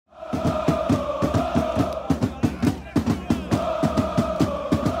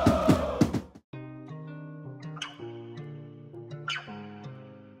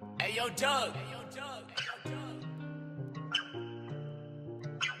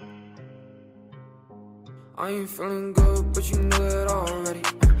I ain't feeling good, but you know it already.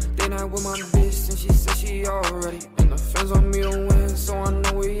 They not with my bitch and she said she already. And the fans want me to win, so I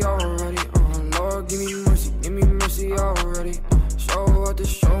know we already. Lord, give me mercy already. Show out the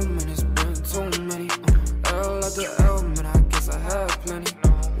show, man, it's been too many. L after L, man, I guess I had plenty.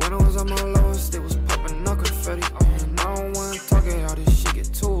 When I was at my lowest, they was popping up confetti. And I don't wanna talk it, all this shit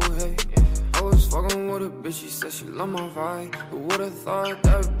get too heavy. I was fucking with a bitch, she said she love my vibe. Who would've thought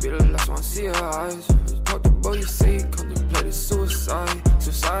that would be the last one I see her eyes? Talk to boy, you say you contemplated suicide.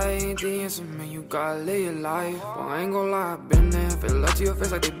 Suicide ain't the answer, man, you gotta live your life. But I ain't gon' lie, I've been there. Feel love to your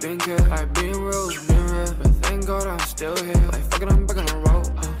face like they been care. Like being real, been real. But thank God I'm still here. Like fucking, I'm back on the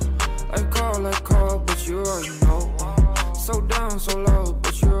road. Like call, but you already know. So down, so low,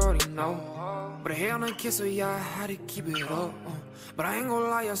 but you already know. But I hate on a kiss, so yeah, I had to keep it up. But I ain't gon'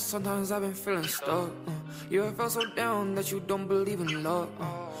 lie, yeah, sometimes I've been feeling stuck. You ever felt so down that you don't believe in love?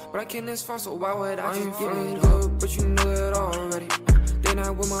 But I came this far, so why would I just give it up? But you know it already. They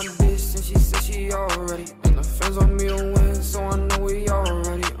not with my bitch, and she said she already. And the fans want me to win, so I know we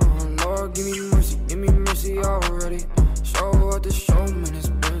already. Lord, give me mercy already. Show out the show, man, it's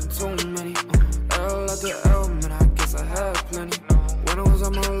been too many. L after L, man, I guess I had plenty. When I was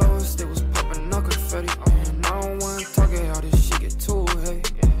at my lowest, they was popping up confetti. And I don't wanna talk it, all this shit get too heavy.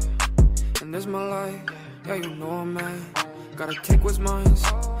 And this my life, yeah, you know I'm mad. Gotta take what's mine,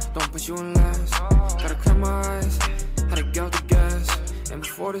 don't put you in last. Gotta clear my eyes, had to get out the gas. And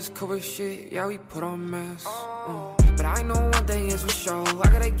before this COVID shit, yeah, we put on masks. But I know one thing is for sure,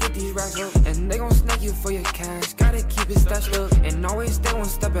 I gotta get these racks up. And they gon' snake you for your cash, gotta keep it stashed up. And always stay one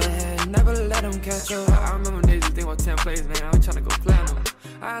step ahead, never let them catch up. I remember days you think about 10 plays, man, I was tryna go platinum.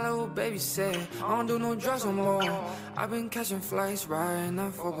 I had a little baby said, I don't do no drugs no more. I've been catching flights, riding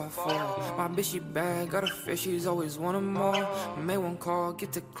that 4x4. My bitch, she bad, got a fish, she's always wanting more. Made one call,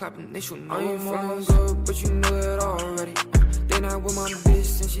 get to clapping, they should know I ain't feeling good, but you know it already. They not with my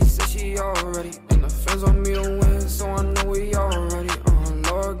bitch, and she said she already. And the fans want me to win, so I know we already.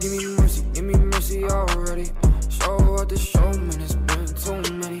 Lord, give me mercy already. Show out the show, man, it's been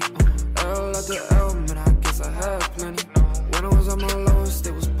too many. L after L, man, I guess I had plenty. When I was at my lowest,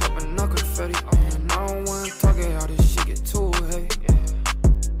 they was popping up confetti. And I don't wanna talk it, all this shit get too heavy.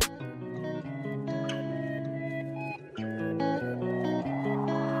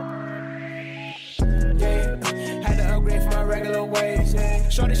 Had to upgrade from my regular ways.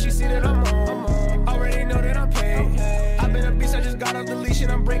 Shorty, she see that I'm on. Already know that I'm paid. I've been a beast, I just got off the leash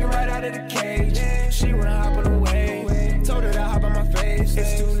and I'm breaking right out of the cage. She wanna hop on the wave. Told her to hop on my face.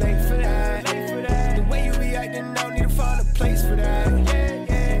 It's too late for that. The way you be acting now, need to find a place for that.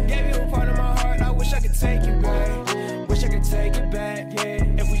 Gave you a part of my heart, I wish I could take it back. Wish I could take it back, yeah.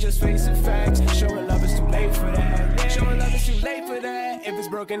 If we just facing facts, showing love is too late for that. Showing love is too late for that. If it's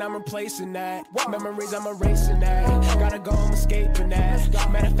broken, I'm replacing that. Memories, I'm erasing that. Gotta go, I'm escaping that.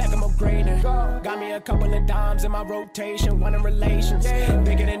 Matter of fact, I'm upgrading. Got me a couple of dimes in my rotation. One in relations,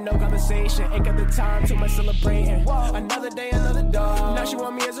 bigger than no conversation. Ain't got the time, too much celebrating. Another day, another dog. Now she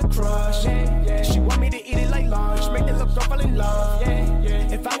want me as a crush. She want me to eat it like lunch. Make the look go fall in love.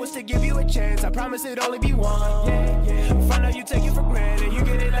 If I was to give you a chance, I promise it'd only be one. Find out you take it for granted. You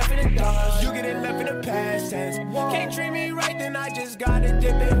get it left in the dust. You get it left in the past tense. Can't treat me right, then I just gotta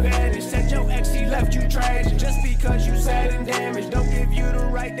dip advantage. Said your ex, he left you trash. Just because you sad and damaged, don't give you the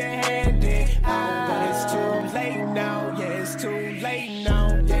right to hand it out. But it's too late now, yeah, it's too late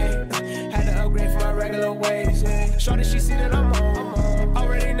now, yeah. Had to upgrade from my regular ways. Shorty, she see that I'm on.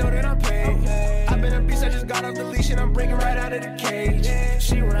 Already know that I'm paid. I've been a beast, I just got off the leash and I'm breaking right out of the cage.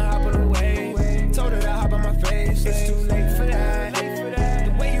 She wanna hop on the wave. Told her to hop on my face. It's too late for that.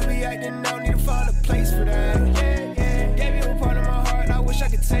 The way you be acting now, need to find a place for that. Gave you a part of my heart, I wish I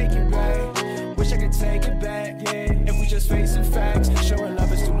could take it back. Wish I could take it back, yeah. If we just facing facts, showing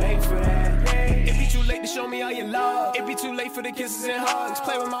love is too late for that. It be too late to show me all your love. It be too late for the kisses and hugs.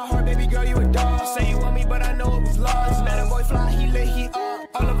 Play with my heart, baby girl, you a dog. Say you want me, but I know it was lost. Let a boy fly, he lit, he up.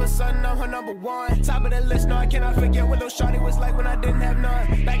 All of a sudden, I'm her number one. Top of the list, no, I cannot forget what those shawty was like when I didn't have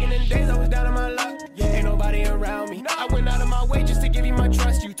none. Back in the days, I was down on my luck. Ain't nobody around me. I went out of my way just to give you my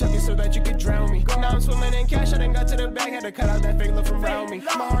trust. You took it so that you could drown me. Now I'm swimming in cash, I done got to the bag. Had to cut out that fake look from around me.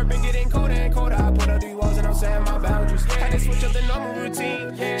 My heart been getting colder and colder. I put up these walls and I'm setting my boundaries. Had to switch up the normal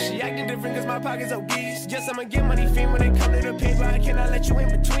routine. She acting different cause my pocket's obese. Yes, I'ma get money fiend when it come to the paper. I cannot let you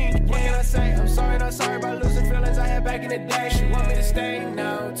in between. What can I say? I'm sorry, not sorry about losing feelings I had back in the day. She want me to stay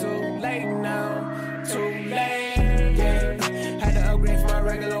now, too late now, too late. Had to upgrade from my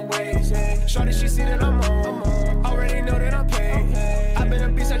regular ways. Shorty, she see that I'm on. Already know that I'm paid. I've been a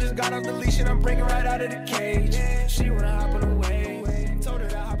beast, I just got off the leash and I'm breaking right out of the cage. She